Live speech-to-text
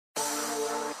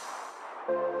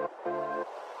Hello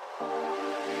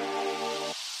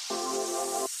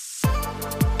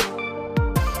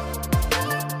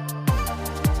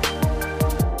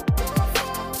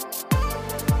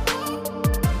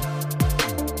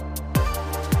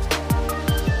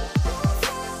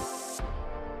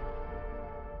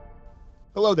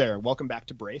there. Welcome back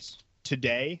to Brace.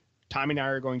 Today, Tommy and I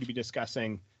are going to be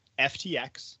discussing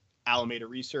FTX, Alameda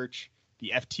Research,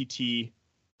 the FTT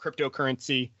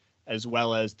cryptocurrency, as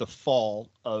well as the fall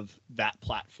of that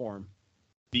platform,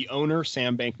 the owner,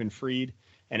 Sam Bankman-Fried,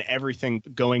 and everything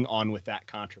going on with that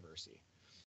controversy.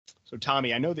 So,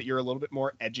 Tommy, I know that you're a little bit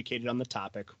more educated on the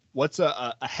topic. What's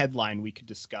a headline we could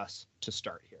discuss to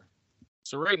start here?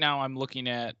 So right now I'm looking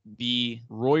at the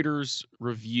Reuters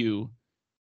review,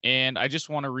 and I just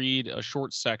want to read a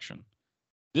short section.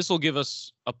 This will give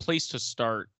us a place to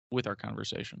start with our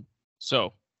conversation.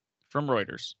 So, from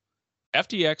Reuters,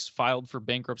 FTX filed for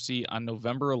bankruptcy on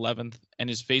November 11th and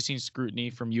is facing scrutiny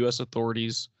from U.S.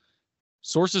 authorities.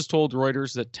 Sources told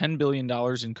Reuters that $10 billion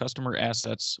in customer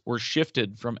assets were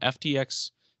shifted from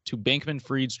FTX to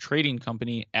Bankman-Fried's trading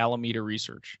company, Alameda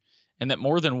Research, and that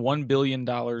more than $1 billion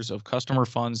of customer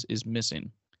funds is missing.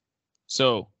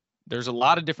 So, there's a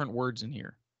lot of different words in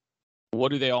here.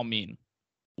 What do they all mean?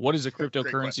 What is a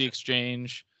cryptocurrency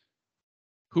exchange?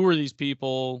 Who are these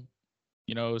people?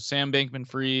 You know, Sam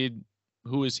Bankman-Fried,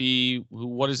 who is he?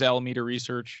 What is Alameda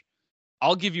Research?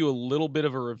 I'll give you a little bit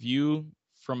of a review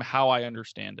from how I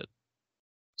understand it.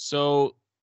 So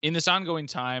in this ongoing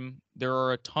time, there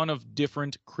are a ton of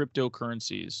different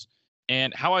cryptocurrencies.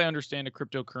 And how I understand a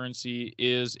cryptocurrency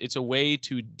is it's a way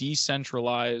to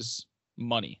decentralize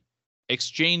money.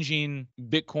 Exchanging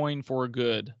Bitcoin for a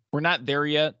good. We're not there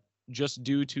yet, just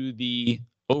due to the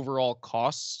overall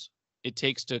costs it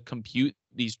takes to compute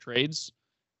these trades.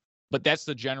 But that's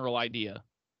the general idea.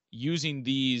 Using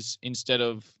these instead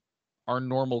of our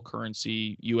normal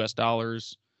currency, US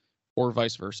dollars, or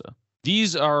vice versa.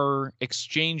 These are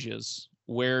exchanges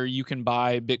where you can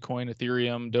buy Bitcoin,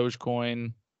 Ethereum,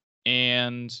 Dogecoin,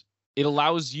 and it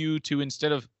allows you to,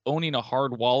 instead of owning a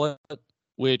hard wallet,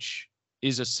 which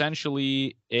is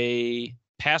essentially a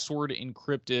password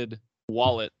encrypted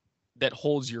wallet that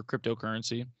holds your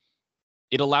cryptocurrency.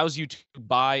 It allows you to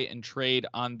buy and trade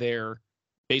on there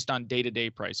based on day-to-day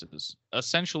prices,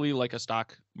 essentially like a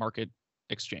stock market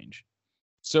exchange.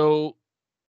 So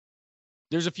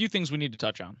there's a few things we need to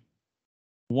touch on.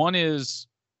 One is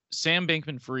Sam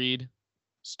Bankman-Fried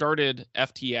started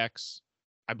FTX,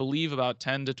 I believe about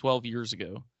 10 to 12 years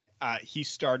ago. He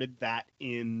started that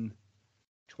in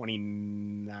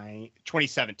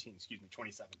 2017.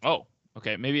 Oh,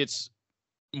 okay. Maybe it's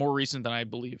more recent than I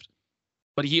believed.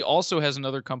 But he also has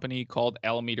another company called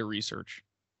Alameda Research.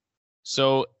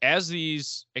 So as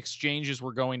these exchanges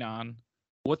were going on,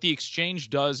 what the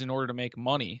exchange does in order to make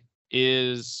money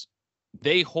is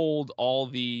they hold all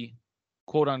the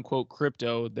quote unquote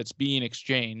crypto that's being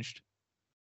exchanged,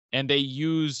 and they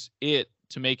use it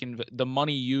to make the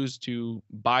money used to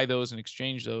buy those and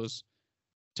exchange those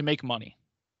to make money.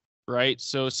 Right?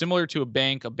 So similar to a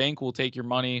bank will take your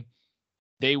money,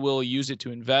 they will use it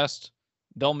to invest,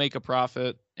 they'll make a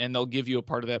profit, and they'll give you a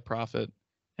part of that profit.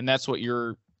 And that's what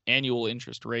your annual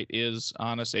interest rate is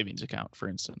on a savings account, for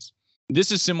instance.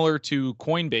 This is similar to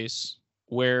Coinbase,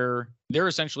 where they're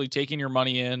essentially taking your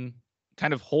money in,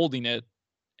 kind of holding it,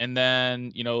 and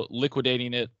then,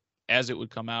 liquidating it as it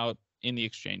would come out in the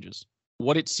exchanges.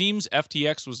 What it seems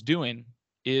FTX was doing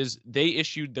is they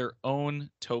issued their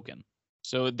own token.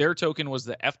 So their token was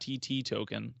the FTT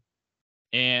token,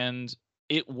 and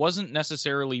it wasn't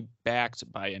necessarily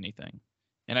backed by anything.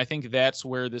 And I think that's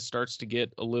where this starts to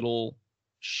get a little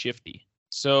shifty.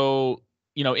 So,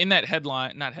 in that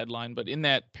in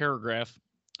that paragraph,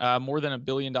 more than $1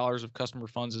 billion of customer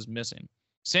funds is missing.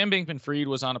 Sam Bankman-Fried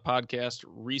was on a podcast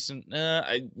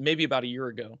maybe about a year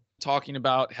ago, talking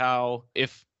about how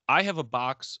if I have a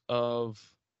box of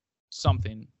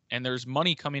something and there's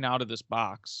money coming out of this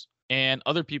box, and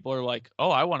other people are like,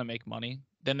 oh, I want to make money,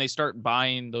 then they start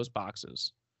buying those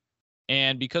boxes.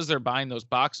 And because they're buying those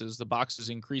boxes, the boxes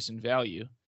increase in value.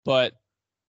 But,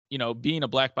 being a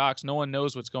black box, no one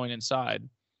knows what's going inside.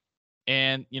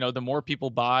 And, the more people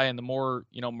buy and the more,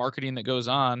 marketing that goes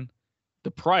on,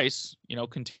 the price,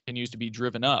 continues to be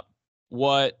driven up.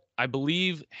 What I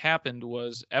believe happened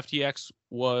was FTX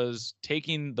was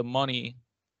taking the money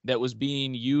that was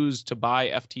being used to buy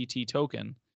FTT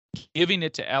token, giving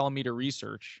it to Alameda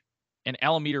Research, and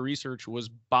Alameda Research was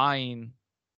buying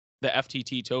the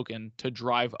FTT token to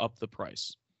drive up the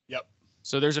price. Yep.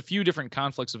 So there's a few different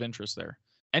conflicts of interest there.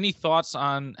 Any thoughts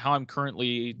on how I'm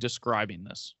currently describing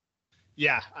this?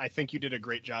 Yeah, I think you did a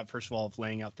great job, first of all, of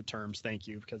laying out the terms. Thank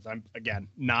you, because I'm, again,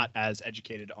 not as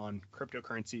educated on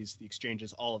cryptocurrencies, the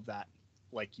exchanges, all of that,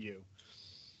 like you.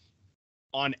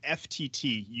 On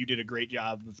FTT, you did a great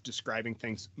job of describing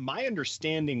things. My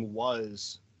understanding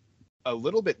was a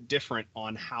little bit different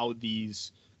on how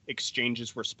these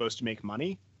exchanges were supposed to make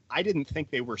money. I didn't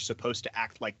think they were supposed to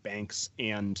act like banks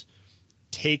and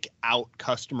take out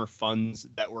customer funds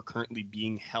that were currently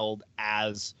being held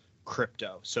as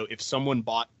crypto. So if someone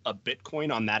bought a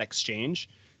Bitcoin on that exchange,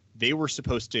 they were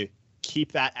supposed to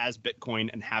keep that as Bitcoin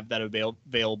and have that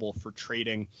available for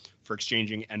trading, for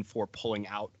exchanging, and for pulling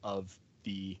out of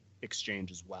the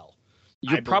exchange as well.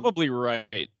 You're probably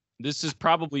right. This is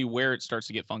probably where it starts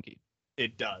to get funky.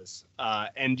 It does.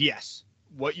 And yes,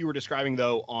 what you were describing,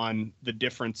 though, on the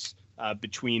difference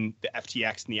between the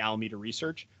FTX and the Alameda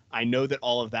Research, I know that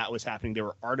all of that was happening. They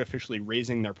were artificially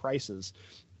raising their prices,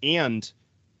 and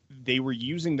they were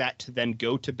using that to then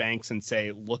go to banks and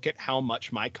say, look at how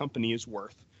much my company is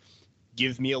worth.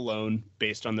 Give me a loan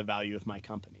based on the value of my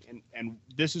company. And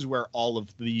this is where all of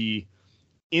the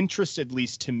interest, at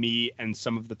least to me and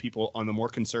some of the people on the more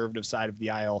conservative side of the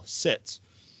aisle, sits.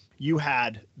 You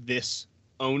had this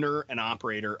owner and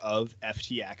operator of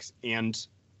FTX and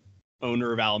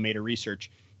owner of Alameda Research.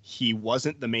 He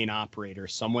wasn't the main operator.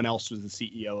 Someone else was the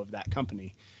CEO of that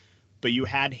company. But you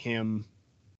had him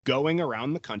going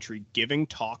around the country, giving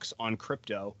talks on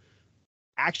crypto,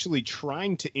 actually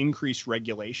trying to increase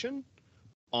regulation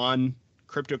on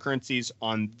cryptocurrencies,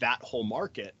 on that whole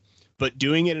market, but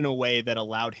doing it in a way that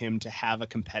allowed him to have a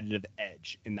competitive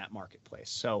edge in that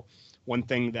marketplace. So one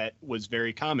thing that was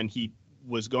very common, he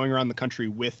was going around the country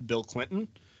with Bill Clinton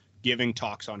giving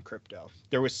talks on crypto.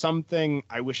 There was something,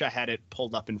 I wish I had it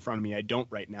pulled up in front of me. I don't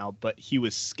right now, but he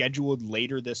was scheduled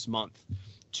later this month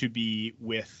to be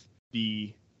with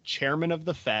the chairman of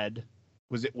the Fed.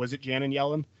 Was it Janet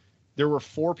Yellen? There were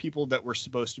 4 people that were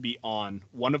supposed to be on.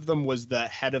 One of them was the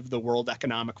head of the World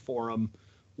Economic Forum.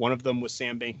 One of them was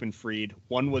Sam Bankman-Fried.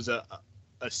 One was a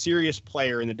serious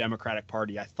player in the Democratic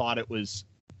Party. I thought it was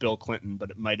Bill Clinton, but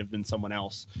it might have been someone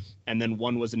else. And then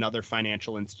one was another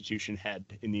financial institution head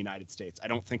in the United States. I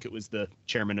don't think it was the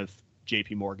chairman of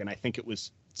JP Morgan. I think it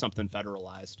was something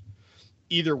federalized.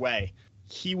 Either way,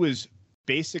 he was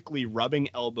basically rubbing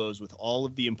elbows with all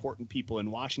of the important people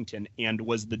in Washington and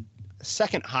was the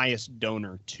second highest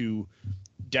donor to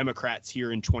Democrats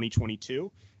here in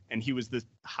 2022. And he was the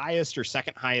highest or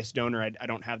second highest donor, I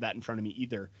don't have that in front of me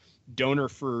either, donor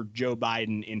for Joe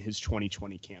Biden in his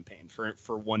 2020 campaign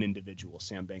for one individual.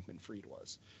 Sam Bankman-Fried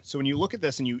was. So when you look at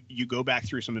this and you go back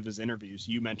through some of his interviews,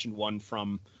 you mentioned one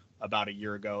from about a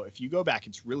year ago. If you go back,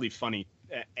 it's really funny.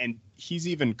 And he's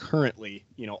even currently,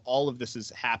 all of this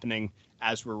is happening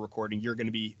as we're recording. You're going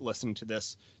to be listening to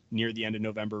this near the end of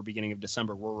November, beginning of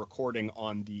December. We're recording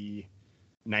on the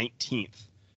 19th.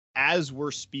 As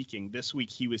we're speaking this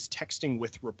week, he was texting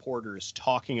with reporters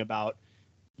talking about,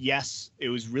 yes, it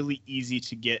was really easy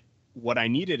to get what I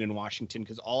needed in Washington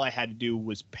because all I had to do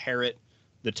was parrot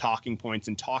the talking points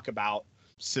and talk about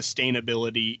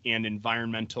sustainability and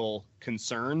environmental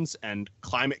concerns and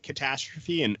climate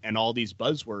catastrophe and all these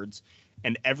buzzwords.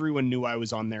 And everyone knew I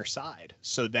was on their side.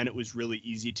 So then it was really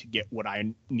easy to get what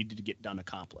I needed to get done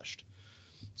accomplished.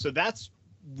 So that's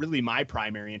really my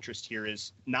primary interest here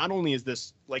is not only is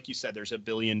this, like you said, there's $1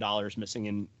 billion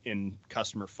missing in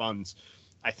customer funds.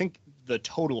 I think the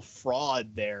total fraud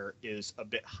there is a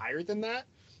bit higher than that.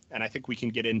 And I think we can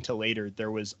get into later. There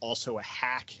was also a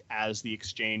hack as the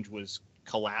exchange was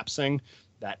collapsing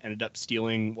that ended up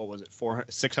stealing, what was it,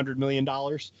 $600 million.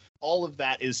 All of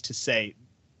that is to say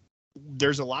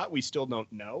there's a lot we still don't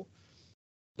know,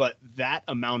 but that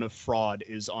amount of fraud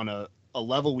is on a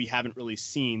level we haven't really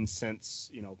seen since,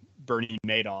 Bernie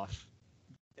Madoff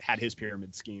had his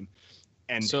pyramid scheme.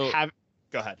 And so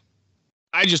go ahead.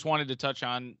 I just wanted to touch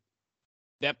on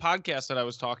that podcast that I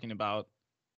was talking about.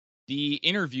 The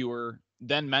interviewer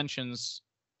then mentions,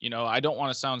 I don't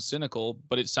want to sound cynical,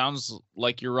 but it sounds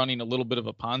like you're running a little bit of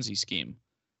a Ponzi scheme.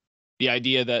 The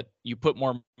idea that you put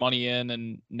more money in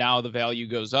and now the value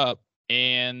goes up.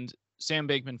 And Sam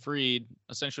Bankman-Fried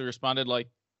essentially responded like,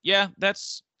 yeah,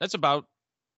 that's about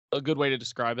a good way to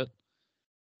describe it.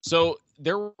 So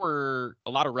there were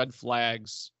a lot of red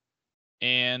flags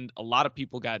and a lot of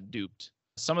people got duped.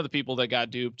 Some of the people that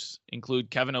got duped include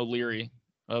Kevin O'Leary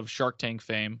of Shark Tank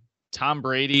fame, Tom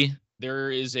Brady. There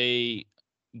is a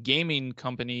gaming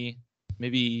company,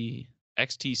 maybe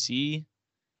XTC.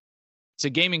 It's a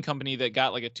gaming company that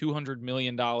got like a $200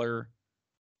 million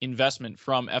investment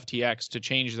from FTX to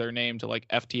change their name to like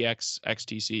FTX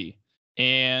XTC.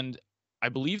 And I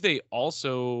believe they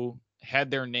also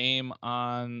had their name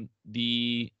on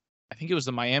I think it was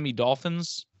the Miami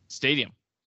Dolphins stadium.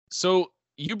 So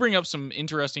you bring up some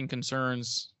interesting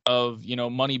concerns of,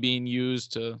 money being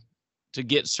used to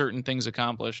get certain things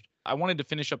accomplished. I wanted to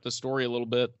finish up the story a little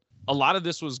bit. A lot of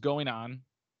this was going on,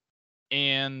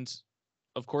 and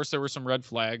of course there were some red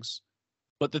flags.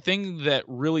 But the thing that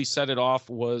really set it off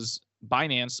was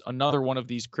Binance, another one of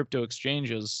these crypto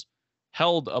exchanges,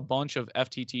 held a bunch of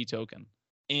FTT token.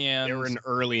 And they were an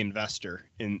early investor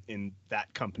in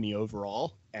that company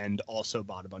overall, and also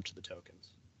bought a bunch of the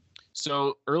tokens.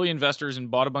 So early investors and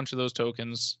bought a bunch of those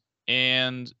tokens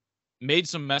and made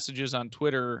some messages on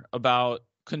Twitter about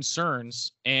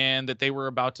concerns and that they were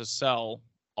about to sell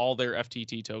all their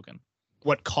FTT token.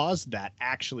 What caused that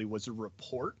actually was a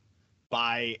report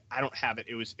by, I don't have it.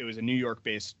 It was a New York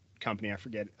based company. I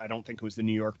forget. I don't think it was the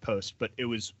New York Post, but it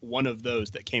was one of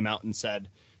those that came out and said,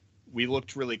 we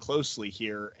looked really closely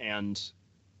here, and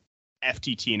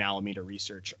FTT and Alameda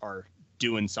Research are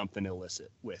doing something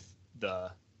illicit with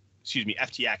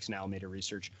FTX and Alameda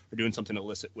Research are doing something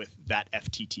illicit with that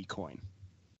FTT coin.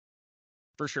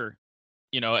 For sure.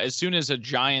 As soon as a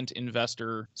giant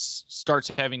investor starts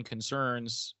having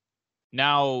concerns,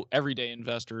 now everyday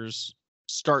investors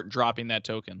start dropping that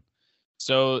token.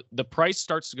 So the price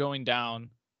starts going down,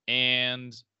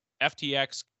 and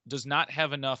FTX does not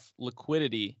have enough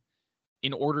liquidity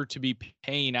in order to be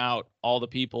paying out all the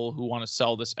people who want to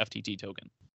sell this FTT token.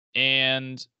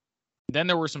 And then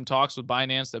there were some talks with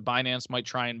Binance that Binance might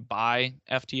try and buy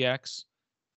FTX,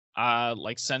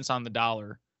 like cents on the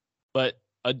dollar, but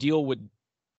a deal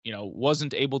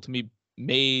wasn't able to be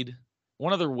made.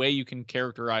 One other way you can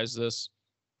characterize this,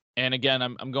 and again,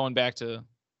 I'm going back to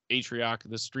Atrioc,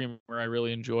 the streamer I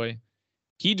really enjoy.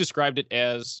 He described it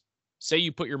as, say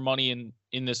you put your money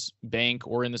in this bank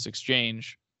or in this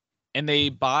exchange, and they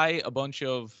buy a bunch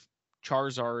of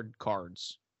Charizard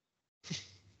cards.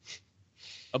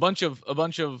 a bunch of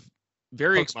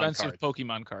very Pokemon expensive cards.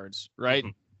 Pokemon cards, right?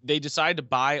 Mm-hmm. They decide to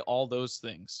buy all those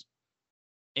things.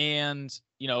 And,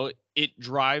 it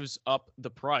drives up the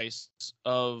price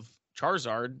of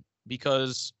Charizard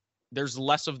because there's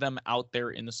less of them out there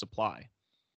in the supply.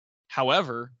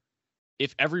 However,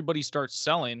 if everybody starts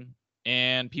selling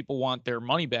and people want their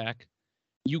money back,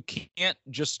 you can't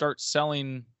just start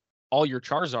selling all your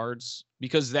Charizards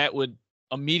because that would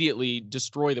immediately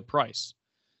destroy the price.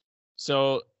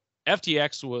 So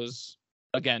FTX was,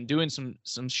 again, doing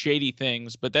some shady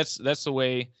things, but that's the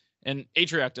way, and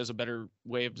Atrioc does a better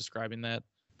way of describing that.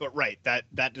 But right,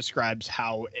 that describes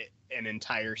how an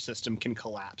entire system can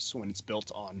collapse when it's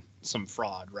built on some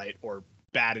fraud, right? Or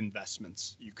bad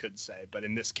investments, you could say. But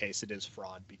in this case, it is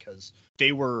fraud because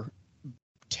they were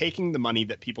taking the money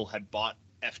that people had bought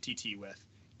FTT with,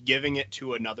 giving it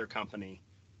to another company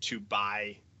to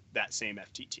buy that same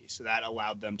FTT. So that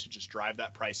allowed them to just drive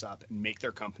that price up and make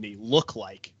their company look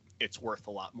like it's worth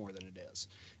a lot more than it is.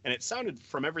 And it sounded,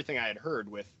 from everything I had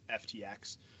heard with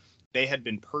FTX, they had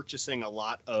been purchasing a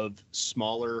lot of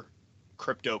smaller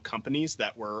crypto companies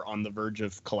that were on the verge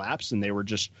of collapse, and they were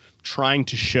just trying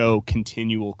to show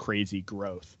continual crazy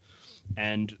growth.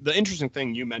 And the interesting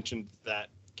thing, you mentioned that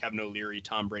Kevin O'Leary,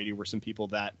 Tom Brady were some people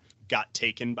that got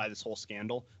taken by this whole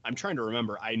scandal. I'm trying to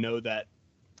remember. I know that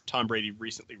Tom Brady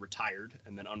recently retired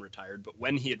and then unretired, but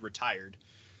when he had retired,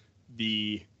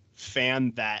 the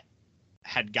fan that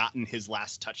had gotten his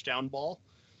last touchdown ball,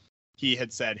 he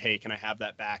had said, hey, can I have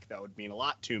that back? That would mean a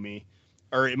lot to me.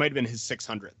 Or it might have been his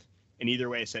 600th. And either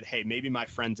way, I said, hey, maybe my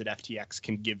friends at FTX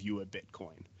can give you a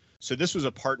Bitcoin. So this was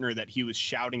a partner that he was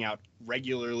shouting out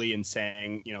regularly and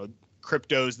saying,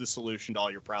 crypto's the solution to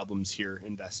all your problems here,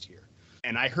 invest here.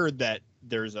 And I heard that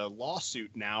there's a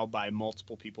lawsuit now by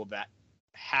multiple people that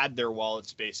had their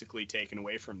wallets basically taken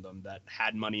away from them, that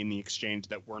had money in the exchange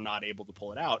that were not able to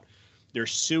pull it out. They're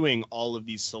suing all of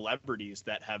these celebrities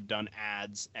that have done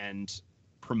ads and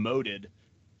promoted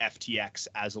FTX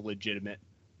as a legitimate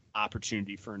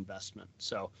opportunity for investment.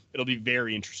 So it'll be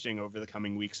very interesting over the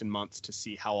coming weeks and months to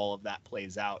see how all of that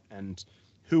plays out and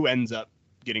who ends up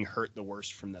getting hurt the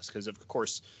worst from this. Because, of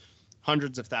course,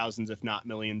 hundreds of thousands, if not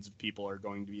millions of people are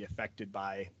going to be affected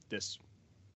by this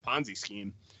Ponzi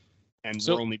scheme. And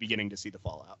we're only beginning to see the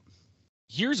fallout.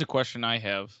 Here's a question I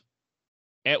have.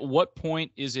 At what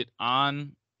point is it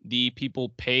on the people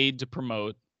paid to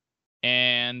promote?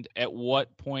 And at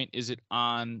what point is it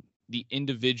on the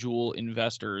individual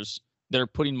investors that are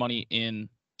putting money in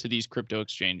to these crypto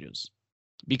exchanges?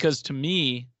 Because to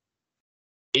me,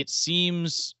 it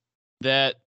seems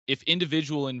that if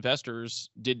individual investors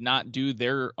did not do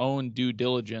their own due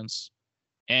diligence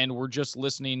and were just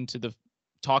listening to the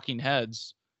talking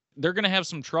heads, they're going to have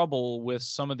some trouble with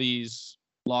some of these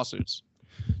lawsuits?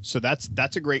 So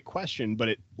that's a great question, but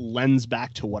it lends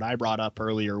back to what I brought up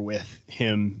earlier with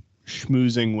him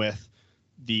schmoozing with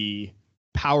the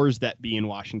powers that be in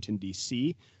Washington,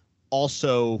 D.C.,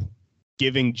 also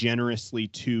giving generously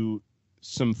to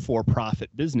some for-profit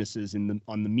businesses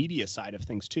on the media side of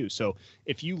things too. So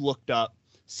if you looked up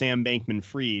Sam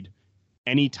Bankman-Fried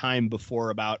any time before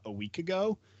about a week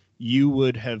ago, you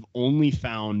would have only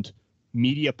found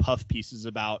media puff pieces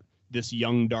about this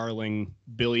young darling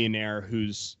billionaire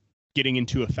who's getting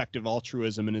into effective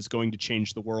altruism and is going to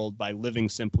change the world by living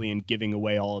simply and giving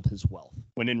away all of his wealth.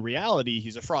 When in reality,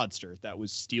 he's a fraudster that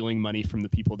was stealing money from the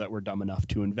people that were dumb enough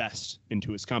to invest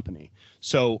into his company.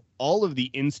 So all of the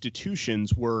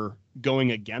institutions were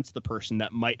going against the person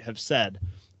that might have said,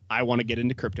 I want to get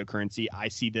into cryptocurrency. I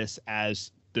see this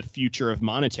as the future of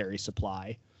monetary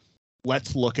supply.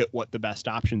 Let's look at what the best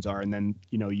options are. And then,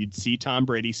 you'd see Tom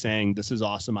Brady saying, this is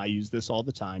awesome. I use this all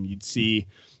the time. You'd see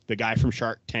the guy from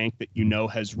Shark Tank that,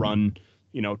 has run,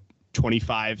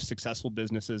 25 successful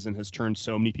businesses and has turned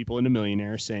so many people into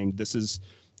millionaires saying, this is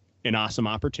an awesome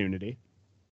opportunity.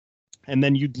 And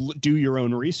then you'd do your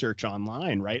own research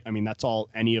online, right? I mean, that's all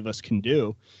any of us can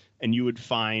do. And you would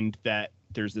find that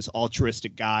there's this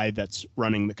altruistic guy that's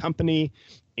running the company,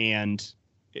 and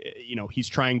he's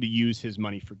trying to use his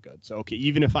money for good. So, okay,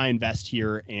 even if I invest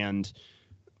here and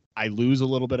I lose a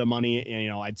little bit of money,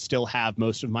 I'd still have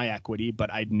most of my equity,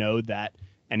 but I'd know that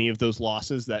any of those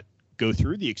losses that go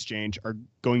through the exchange are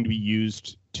going to be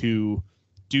used to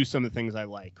do some of the things I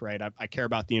like, right? I care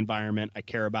about the environment. I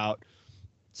care about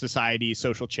society,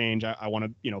 social change. I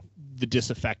want to, the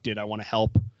disaffected, I want to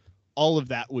help. All of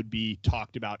that would be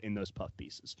talked about in those puff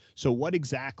pieces. So what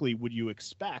exactly would you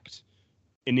expect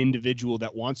an individual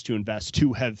that wants to invest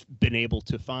to have been able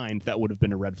to find that would have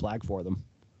been a red flag for them?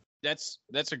 That's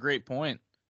a great point.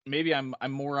 Maybe I'm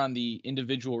more on the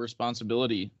individual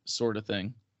responsibility sort of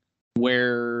thing,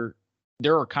 where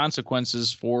there are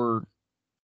consequences for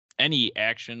any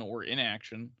action or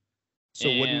inaction. So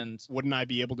wouldn't I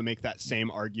be able to make that same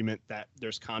argument that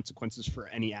there's consequences for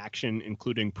any action,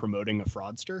 including promoting a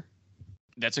fraudster?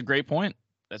 That's a great point.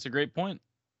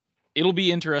 It'll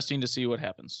be interesting to see what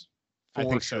happens. I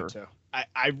think so too.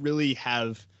 I really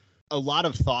have a lot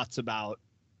of thoughts about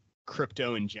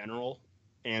crypto in general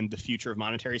and the future of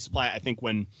monetary supply. I think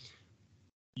when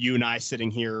you and I sitting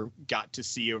here got to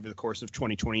see over the course of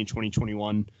 2020 and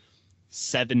 2021,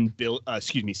 7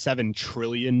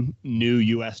 trillion new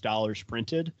US dollars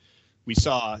printed. We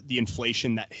saw the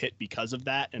inflation that hit because of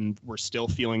that, and we're still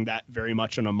feeling that very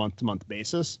much on a month-to-month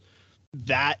basis.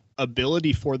 That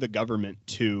ability for the government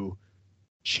to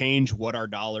change what our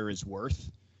dollar is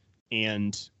worth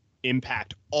and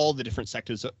impact all the different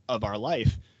sectors of our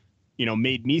life,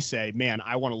 made me say, man,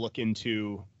 I want to look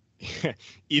into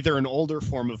either an older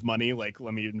form of money, like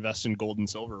let me invest in gold and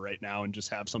silver right now and just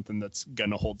have something that's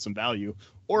going to hold some value,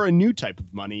 or a new type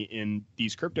of money in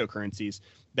these cryptocurrencies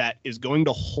that is going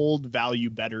to hold value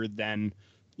better than,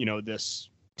 this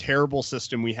terrible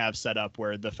system we have set up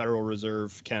where the Federal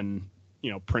Reserve can,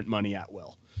 print money at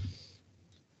will.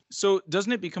 So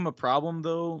doesn't it become a problem,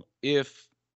 though, if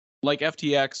like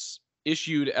FTX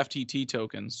issued FTT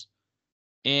tokens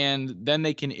and then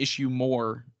they can issue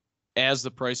more as the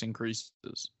price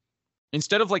increases?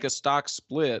 Instead of like a stock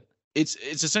split, it's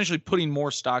essentially putting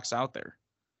more stocks out there.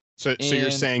 So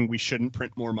you're saying we shouldn't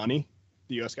print more money,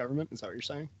 the U.S. government? Is that what you're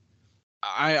saying?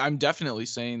 I'm definitely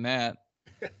saying that.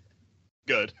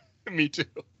 Good. Me too.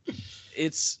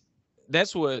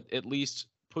 That's what at least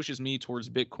pushes me towards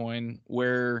Bitcoin,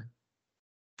 where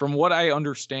from what I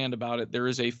understand about it, there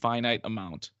is a finite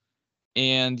amount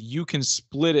and you can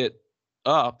split it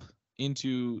up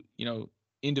into,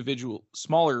 individual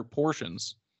smaller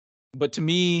portions. But to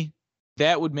me,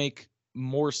 that would make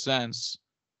more sense,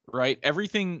 right?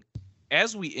 Everything,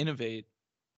 as we innovate,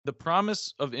 the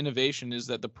promise of innovation is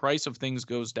that the price of things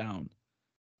goes down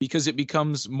because it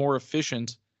becomes more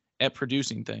efficient at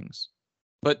producing things.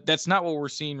 But that's not what we're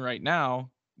seeing right now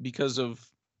because of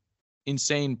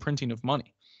insane printing of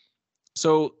money.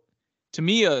 So to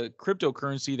me, a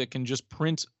cryptocurrency that can just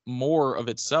print more of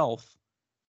itself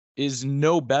is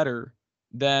no better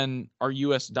than our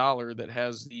US dollar that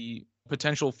has the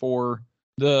potential for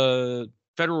the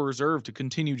Federal Reserve to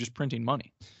continue just printing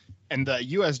money. And the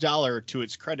US dollar, to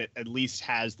its credit, at least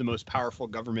has the most powerful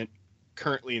government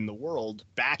currently in the world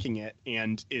backing it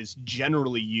and is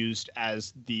generally used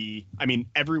as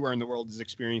everywhere in the world is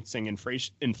experiencing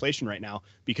inflation right now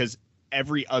because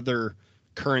every other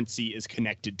currency is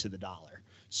connected to the dollar.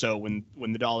 So when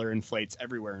the dollar inflates,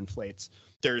 everywhere inflates.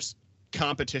 There's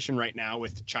competition right now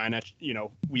with China.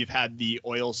 We've had the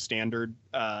oil standard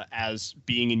as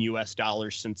being in US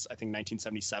dollars since I think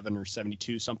 1977 or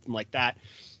 72, something like that.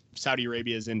 Saudi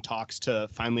Arabia is in talks to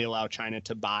finally allow China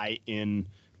to buy in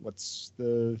what's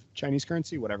the Chinese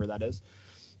currency, whatever that is.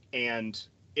 And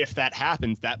if that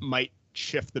happens, that might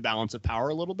shift the balance of power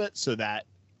a little bit so that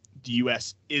the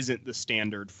US isn't the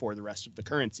standard for the rest of the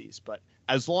currencies. But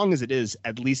as long as it is,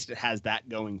 at least it has that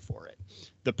going for it.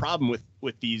 The problem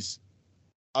with these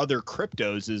other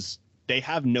cryptos is they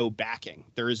have no backing.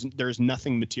 There's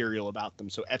nothing material about them.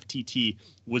 So FTT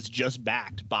was just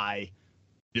backed by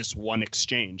this one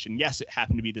exchange. And yes, it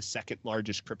happened to be the second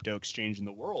largest crypto exchange in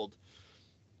the world,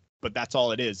 but that's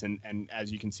all it is. And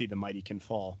as you can see, the mighty can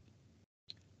fall.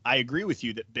 I agree with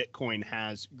you that Bitcoin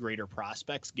has greater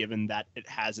prospects given that it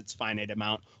has its finite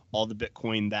amount. All the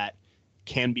Bitcoin that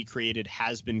can be created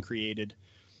has been created.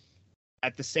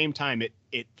 At the same time,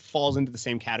 it falls into the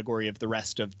same category of the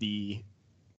rest of the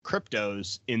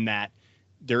cryptos in that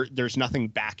there's nothing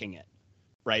backing it,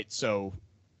 right? So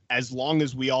as long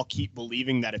as we all keep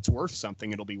believing that it's worth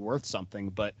something, it'll be worth something.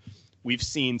 But we've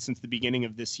seen since the beginning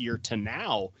of this year to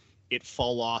now, it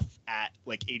fall off at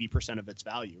like 80% of its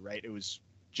value, right? It was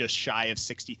just shy of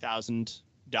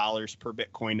 $60,000 per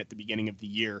Bitcoin at the beginning of the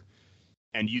year.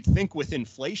 And you'd think with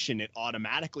inflation, it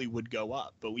automatically would go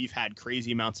up. But we've had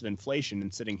crazy amounts of inflation.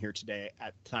 And sitting here today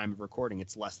at the time of recording,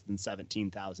 it's less than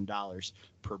 $17,000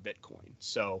 per Bitcoin.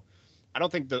 So I don't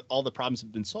think that all the problems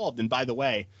have been solved. And by the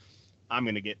way, I'm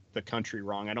going to get the country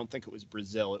wrong. I don't think it was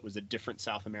Brazil. It was a different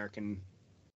South American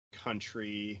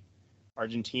country,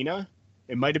 Argentina.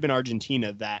 It might have been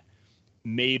Argentina that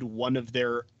made one of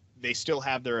their, they still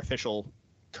have their official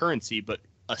currency, but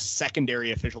a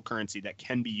secondary official currency that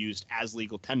can be used as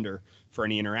legal tender for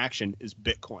any interaction is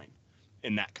Bitcoin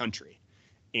in that country.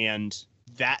 And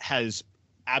that has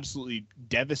absolutely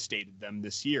devastated them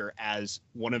this year as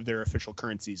one of their official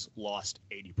currencies lost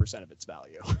 80% of its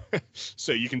value.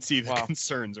 So you can see the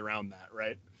concerns around that,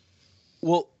 right?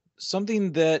 Well,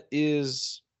 something that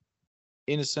is,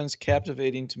 in a sense,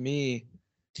 captivating to me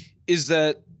is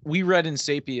that we read in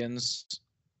Sapiens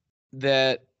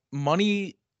that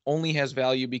money only has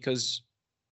value because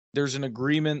there's an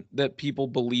agreement that people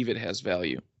believe it has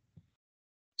value.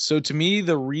 So to me,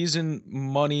 the reason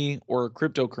money or a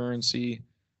cryptocurrency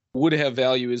would have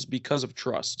value is because of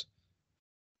trust,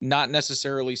 not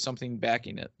necessarily something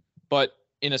backing it, but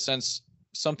in a sense,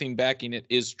 something backing it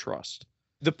is trust.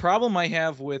 The problem I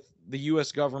have with the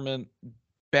US government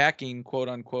backing, quote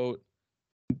unquote,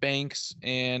 banks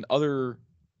and other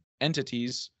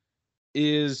entities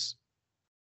is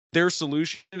their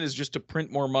solution is just to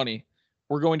print more money.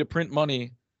 We're going to print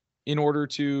money in order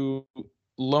to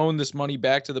loan this money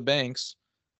back to the banks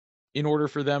in order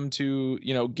for them to,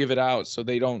 give it out so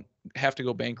they don't have to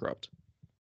go bankrupt.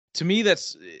 To me,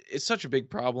 it's such a big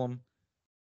problem.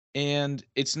 And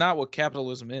it's not what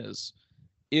capitalism is.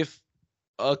 If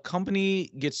a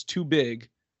company gets too big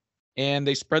and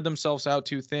they spread themselves out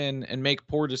too thin and make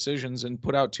poor decisions and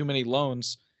put out too many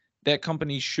loans, that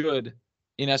company should,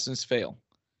 in essence, fail.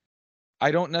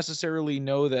 I don't necessarily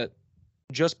know that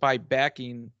just by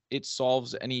backing it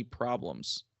solves any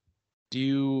problems. Do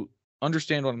you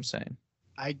understand what I'm saying?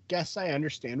 I guess I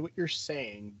understand what you're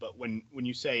saying, but when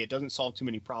you say it doesn't solve too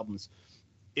many problems,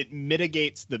 it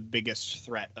mitigates the biggest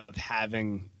threat of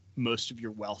having most of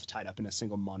your wealth tied up in a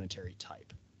single monetary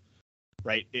type,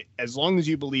 right? As long as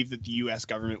you believe that the U.S.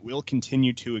 government will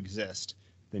continue to exist,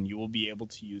 then you will be able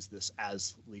to use this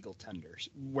as legal tenders.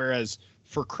 Whereas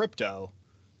for crypto,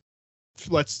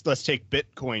 let's take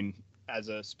Bitcoin as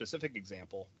a specific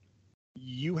example.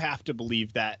 You have to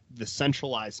believe that the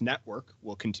centralized network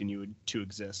will continue to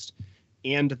exist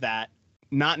and that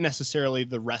not necessarily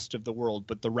the rest of the world,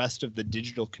 but the rest of the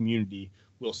digital community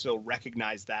will still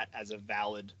recognize that as a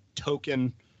valid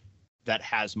token that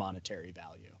has monetary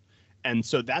value. And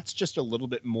so that's just a little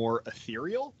bit more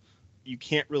ethereal. You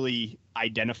can't really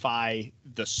identify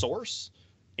the source,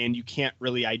 and you can't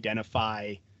really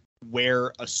identify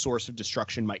where a source of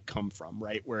destruction might come from,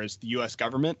 right? Whereas the US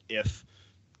government, if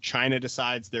China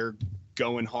decides they're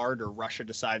going hard or Russia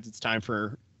decides it's time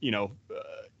for,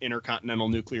 intercontinental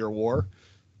nuclear war,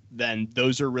 then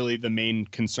those are really the main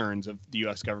concerns of the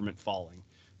US government falling.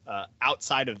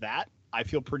 Outside of that, I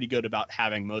feel pretty good about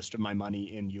having most of my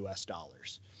money in US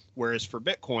dollars. Whereas for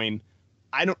Bitcoin,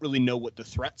 I don't really know what the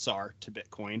threats are to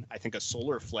Bitcoin. I think a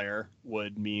solar flare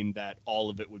would mean that all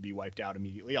of it would be wiped out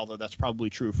immediately, although that's probably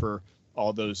true for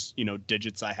all those,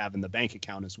 digits I have in the bank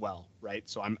account as well, right?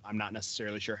 So I'm not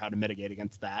necessarily sure how to mitigate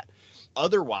against that.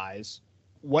 Otherwise,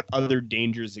 what other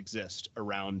dangers exist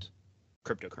around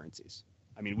cryptocurrencies?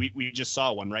 I mean, we just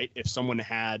saw one, right? If someone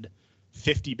had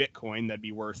 50 Bitcoin, that'd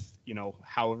be worth,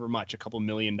 however much, a couple $1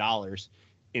 million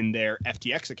in their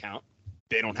FTX account.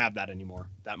 They don't have that anymore.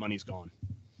 That money's gone.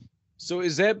 So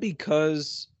is that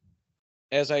because,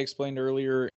 as I explained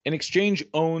earlier, an exchange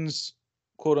owns,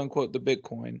 quote unquote, the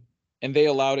Bitcoin, and they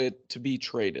allowed it to be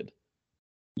traded?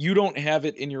 You don't have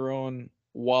it in your own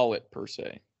wallet per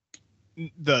se.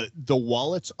 The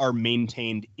wallets are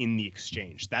maintained in the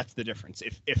exchange. That's the difference.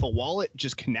 If a wallet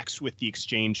just connects with the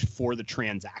exchange for the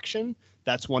transaction,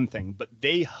 that's one thing, but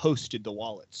they hosted the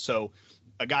wallet. So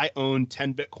a guy owned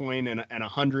 10 Bitcoin and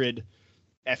 100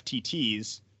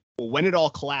 FTTs. Well, when it all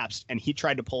collapsed and he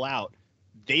tried to pull out,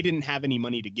 they didn't have any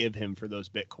money to give him for those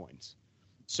Bitcoins.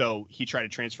 So he tried to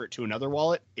transfer it to another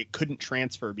wallet. It couldn't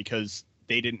transfer because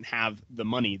they didn't have the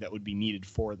money that would be needed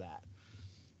for that.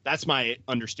 That's my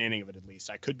understanding of it, at least.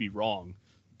 I could be wrong,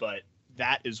 but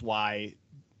that is why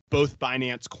both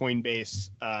Binance,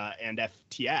 Coinbase, and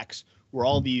FTX were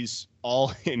all these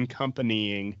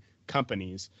all-encompassing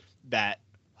companies that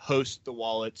host the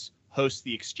wallets, host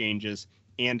the exchanges,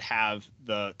 and have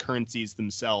the currencies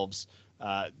themselves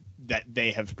that they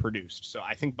have produced. So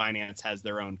I think Binance has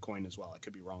their own coin as well. I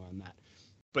could be wrong on that.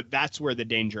 But that's where the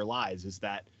danger lies, is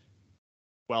that,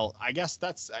 well, I guess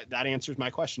that answers my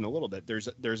question a little bit.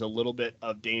 There's a little bit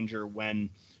of danger when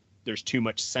there's too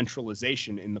much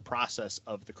centralization in the process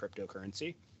of the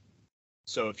cryptocurrency.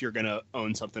 So if you're going to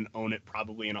own something, own it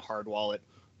probably in a hard wallet,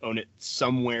 own it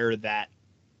somewhere that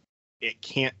it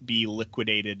can't be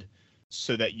liquidated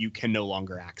so that you can no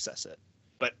longer access it.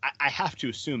 But I have to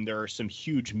assume there are some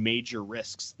huge major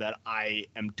risks that I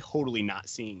am totally not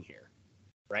seeing here,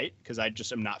 right? Because I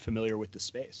just am not familiar with the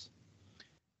space.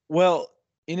 Well,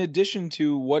 in addition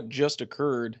to what just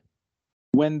occurred,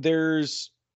 when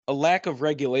there's a lack of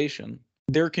regulation,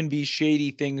 there can be shady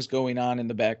things going on in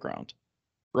the background,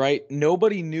 right?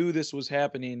 Nobody knew this was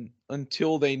happening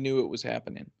until they knew it was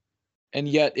happening. And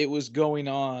yet it was going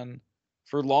on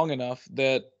for long enough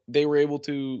that they were able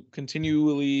to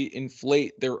continually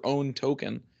inflate their own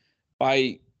token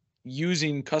by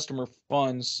using customer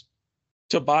funds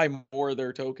to buy more of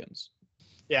their tokens.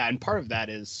 Yeah, and part of that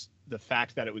is the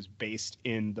fact that it was based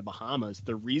in the Bahamas.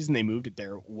 The reason they moved it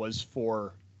there was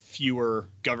for fewer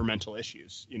governmental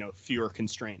issues, fewer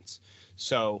constraints.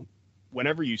 So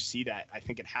whenever you see that, I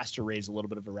think it has to raise a little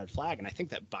bit of a red flag. And I think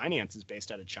that Binance is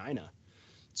based out of China.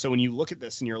 So when you look at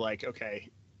this and you're like, okay,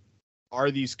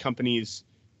 are these companies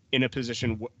in a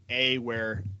position, A,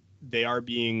 where they are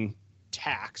being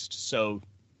taxed, so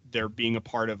they're being a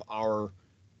part of our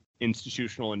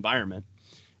institutional environment,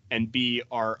 and B,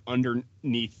 are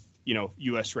underneath,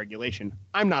 U.S. regulation?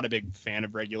 I'm not a big fan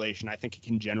of regulation. I think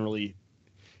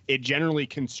it generally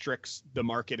constricts the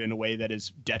market in a way that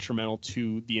is detrimental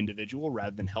to the individual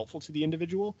rather than helpful to the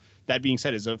individual. That being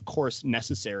said, is of course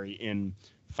necessary in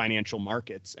financial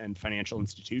markets and financial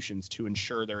institutions to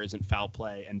ensure there isn't foul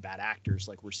play and bad actors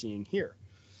like we're seeing here.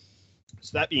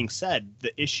 So that being said,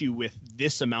 the issue with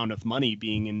this amount of money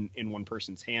being in one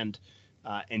person's hand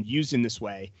and used in this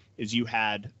way is you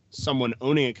had someone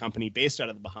owning a company based out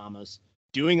of the Bahamas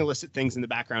doing illicit things in the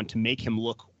background to make him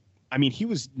look, I mean, he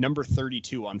was number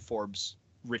 32 on Forbes'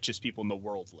 richest people in the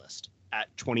world list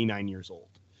at 29 years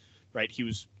old, right?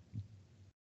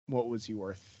 What was he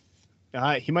worth?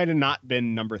 He might have not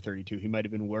been number 32. He might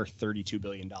have been worth $32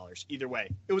 billion. Either way,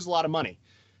 it was a lot of money.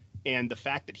 And the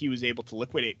fact that he was able to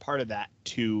liquidate part of that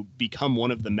to become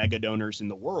one of the mega donors in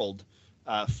the world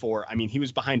he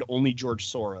was behind only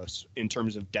George Soros in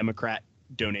terms of Democrat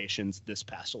donations this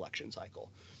past election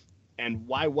cycle. And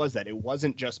why was that? It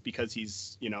wasn't just because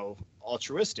he's,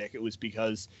 altruistic. It was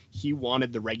because he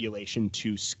wanted the regulation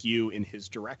to skew in his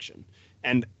direction.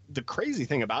 And the crazy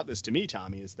thing about this to me,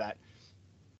 Tommy, is that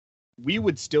we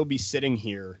would still be sitting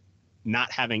here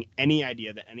not having any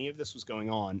idea that any of this was going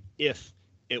on if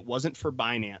it wasn't for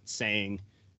Binance saying,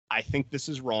 I think this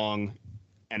is wrong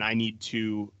and I need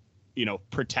to,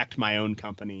 protect my own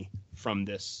company from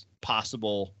this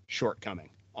possible shortcoming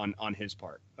on his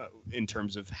part in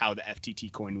terms of how the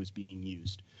FTT coin was being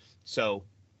used. So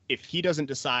if he doesn't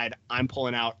decide I'm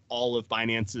pulling out all of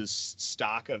Binance's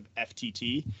stock of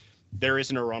FTT, there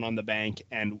isn't a run on the bank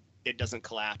and it doesn't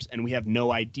collapse. And we have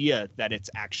no idea that it's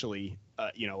actually,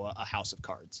 a house of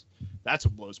cards. That's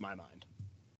what blows my mind.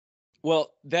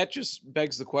 Well, that just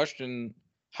begs the question,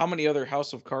 how many other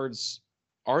house of cards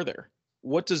are there?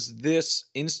 What does this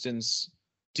instance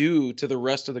do to the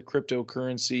rest of the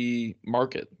cryptocurrency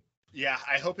market? Yeah,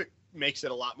 I hope it makes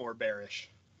it a lot more bearish.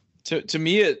 To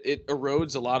me, it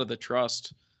erodes a lot of the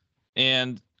trust.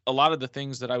 And a lot of the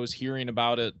things that I was hearing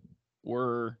about it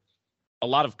were a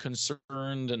lot of concerned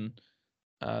and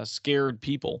scared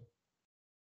people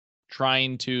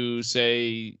trying to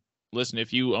say, listen,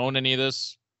 if you own any of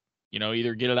this,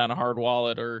 either get it on a hard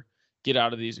wallet or get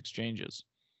out of these exchanges.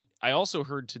 I also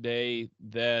heard today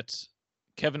that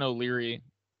Kevin O'Leary,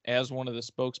 as one of the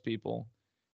spokespeople,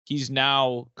 he's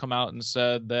now come out and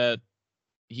said that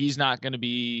he's not going to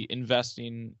be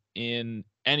investing in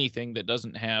anything that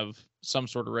doesn't have some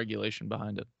sort of regulation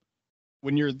behind it.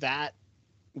 When you're that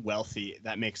wealthy,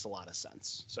 that makes a lot of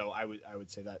sense. So I would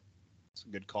say that it's a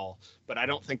good call, but I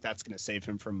don't think that's going to save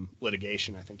him from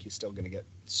litigation. I think he's still going to get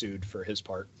sued for his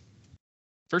part.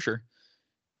 For sure.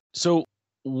 So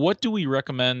what do we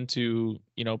recommend to,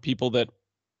 people that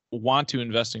want to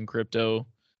invest in crypto?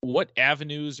 What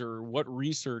avenues or what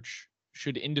research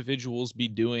should individuals be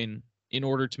doing in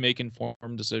order to make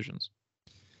informed decisions?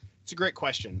 It's a great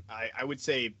question. I would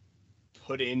say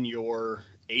put in your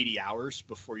 80 hours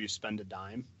before you spend a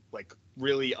dime. Like,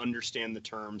 really understand the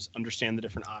terms, understand the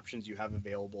different options you have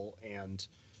available, and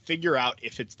figure out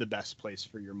if it's the best place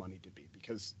for your money to be.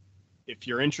 Because if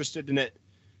you're interested in it,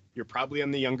 you're probably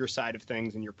on the younger side of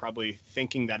things, and you're probably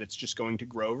thinking that it's just going to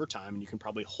grow over time, and you can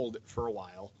probably hold it for a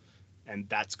while. And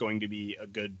that's going to be a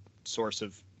good source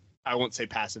of, I won't say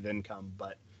passive income,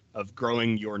 but of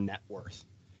growing your net worth.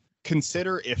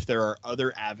 Consider if there are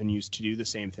other avenues to do the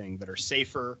same thing that are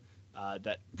safer,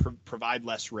 that provide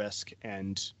less risk,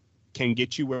 and can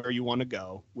get you where you want to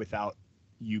go without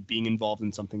you being involved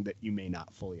in something that you may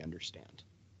not fully understand.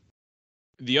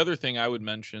 The other thing I would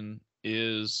mention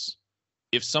is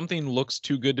if something looks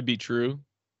too good to be true,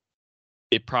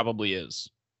 it probably is.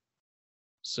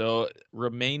 So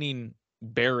remaining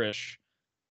bearish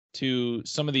to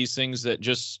some of these things that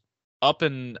just up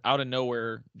and out of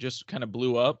nowhere just kind of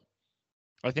blew up,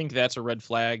 I think that's a red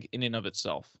flag in and of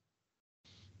itself.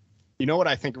 You know what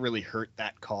I think really hurt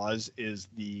that cause is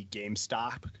the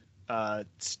GameStop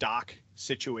stock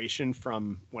situation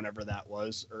from whenever that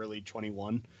was, early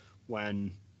 21,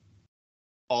 when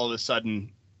all of a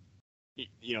sudden,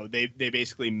 they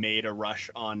basically made a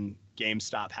rush on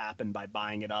GameStop happen by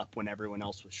buying it up when everyone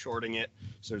else was shorting it.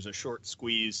 So there's a short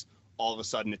squeeze. All of a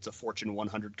sudden, it's a Fortune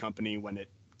 100 company when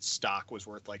its stock was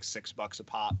worth like $6 a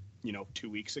pop, 2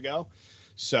 weeks ago.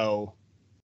 So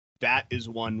that is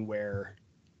one where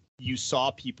you saw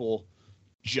people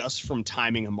just from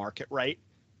timing a market right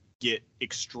get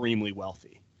extremely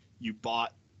wealthy. You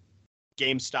bought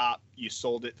GameStop, you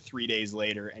sold it 3 days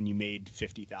later, and you made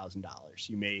 $50,000.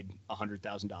 You made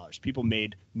 $100,000. People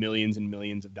made millions and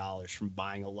millions of dollars from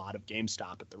buying a lot of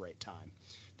GameStop at the right time.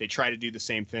 They try to do the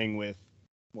same thing with,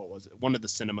 what was it? One of the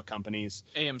cinema companies.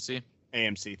 AMC,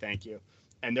 thank you.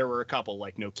 And there were a couple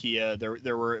like Nokia,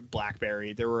 there were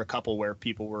BlackBerry, there were a couple where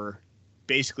people were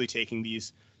basically taking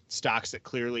these stocks that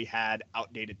clearly had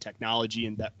outdated technology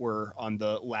and that were on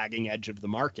the lagging edge of the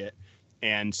market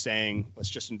and saying, let's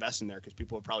just invest in there because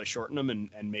people are probably shorting them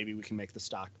and maybe we can make the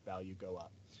stock value go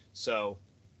up. So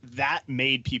that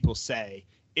made people say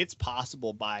it's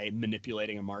possible by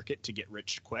manipulating a market to get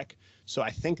rich quick. So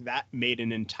I think that made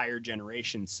an entire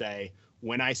generation say,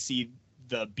 when I see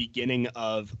the beginning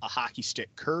of a hockey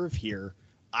stick curve here,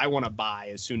 I want to buy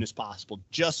as soon as possible,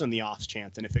 just on the off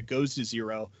chance. And if it goes to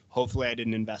zero, hopefully I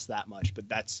didn't invest that much.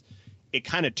 But it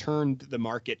kind of turned the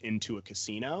market into a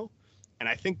casino. And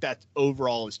I think that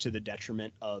overall is to the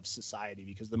detriment of society,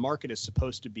 because the market is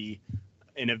supposed to be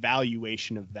an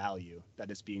evaluation of value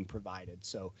that is being provided.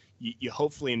 So you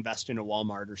hopefully invest in a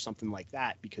Walmart or something like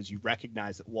that because you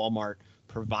recognize that Walmart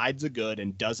provides a good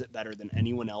and does it better than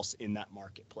anyone else in that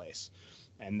marketplace.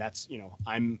 And that's,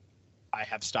 I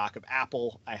have stock of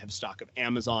Apple, I have stock of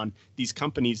Amazon, these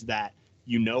companies that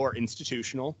are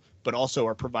institutional, but also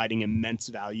are providing immense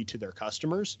value to their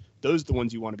customers. Those are the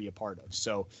ones you want to be a part of.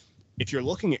 So if you're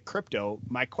looking at crypto,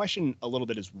 my question a little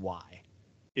bit is why?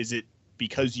 Is it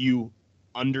because you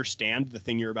understand the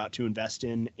thing you're about to invest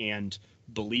in and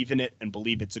believe in it and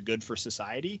believe it's a good for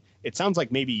society? It sounds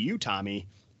like maybe you, Tommy,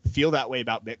 feel that way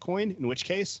about Bitcoin, in which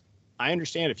case I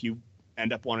understand if you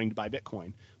end up wanting to buy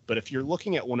Bitcoin. But if you're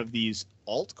looking at one of these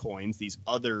altcoins, these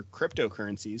other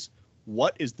cryptocurrencies,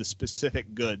 what is the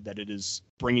specific good that it is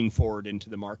bringing forward into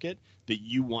the market that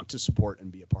you want to support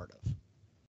and be a part of?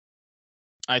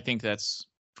 I think that's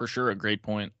for sure a great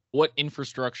point. What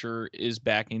infrastructure is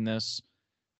backing this?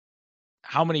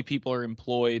 How many people are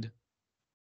employed?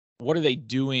 What are they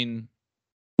doing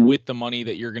with the money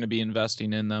that you're going to be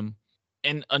investing in them?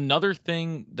 And another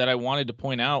thing that I wanted to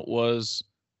point out was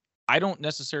I don't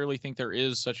necessarily think there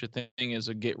is such a thing as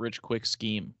a get-rich-quick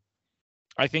scheme.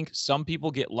 I think some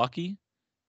people get lucky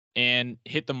and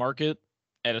hit the market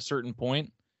at a certain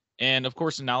point. And of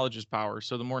course, knowledge is power.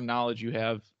 So the more knowledge you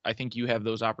have, I think you have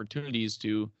those opportunities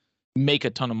to make a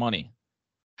ton of money.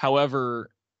 However,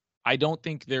 I don't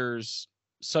think there's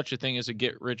such a thing as a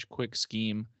get rich quick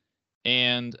scheme.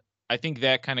 And I think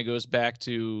that kind of goes back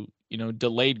to,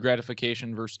 delayed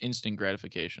gratification versus instant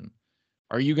gratification.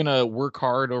 Are you going to work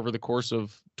hard over the course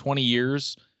of 20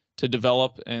 years to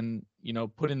develop and,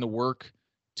 put in the work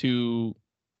to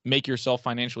make yourself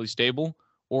financially stable?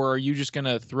 Or are you just going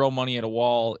to throw money at a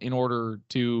wall in order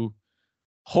to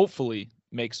hopefully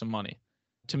make some money?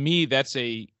 To me, that's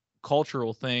a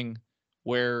cultural thing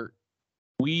where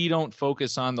we don't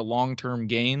focus on the long-term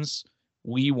gains.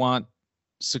 We want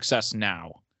success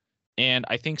now. And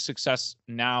I think success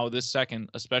now, this second,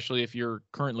 especially if you're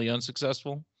currently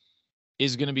unsuccessful,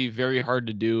 is going to be very hard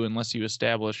to do unless you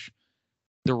establish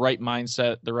the right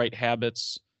mindset, the right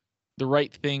habits, the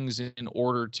right things in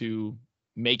order to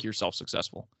make yourself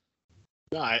successful.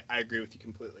 No, I agree with you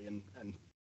completely. And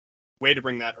way to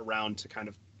bring that around to kind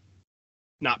of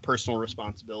not personal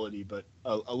responsibility, but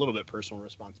a little bit personal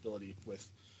responsibility with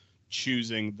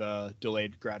choosing the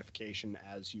delayed gratification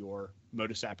as your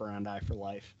modus operandi for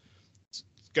life. It's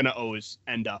going to always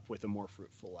end up with a more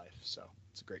fruitful life. So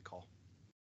it's a great call.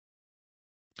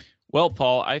 Well,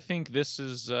 Paul, I think this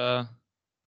is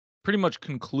pretty much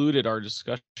concluded our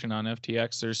discussion on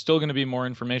FTX. There's still going to be more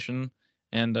information,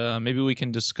 and maybe we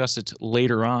can discuss it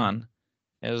later on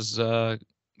as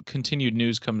continued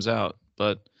news comes out.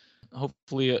 But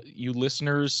hopefully you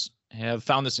listeners have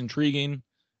found this intriguing,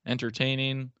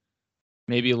 entertaining,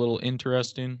 maybe a little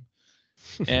interesting.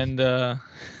 And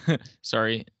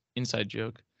sorry, inside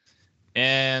joke.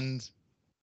 And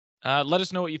let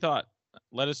us know what you thought.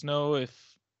 Let us know if,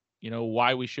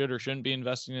 why we should or shouldn't be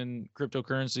investing in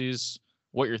cryptocurrencies,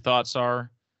 what your thoughts are.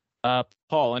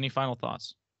 Paul, any final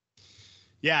thoughts?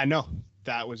 Yeah, no,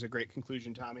 that was a great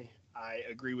conclusion, Tommy. I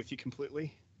agree with you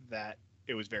completely that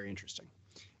it was very interesting.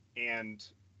 And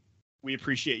we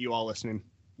appreciate you all listening.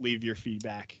 Leave your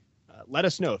feedback. Let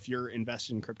us know if you're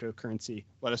invested in cryptocurrency.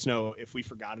 Let us know if we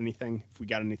forgot anything, if we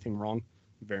got anything wrong.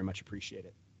 We very much appreciate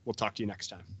it. We'll talk to you next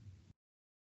time.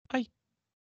 Bye.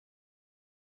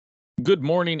 Good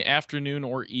morning, afternoon,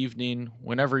 or evening,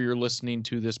 whenever you're listening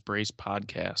to this Brace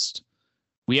podcast.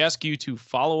 We ask you to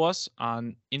follow us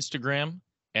on Instagram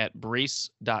at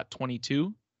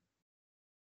brace.22.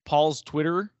 Paul's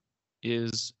Twitter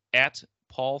is at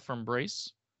Paul from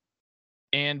Brace.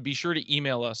 And be sure to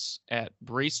email us at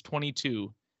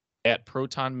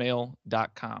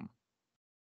brace22@protonmail.com.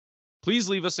 Please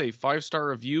leave us a 5-star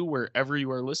review wherever you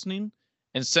are listening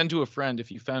and send to a friend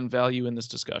if you found value in this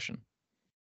discussion.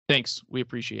 Thanks. We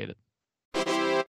appreciate it.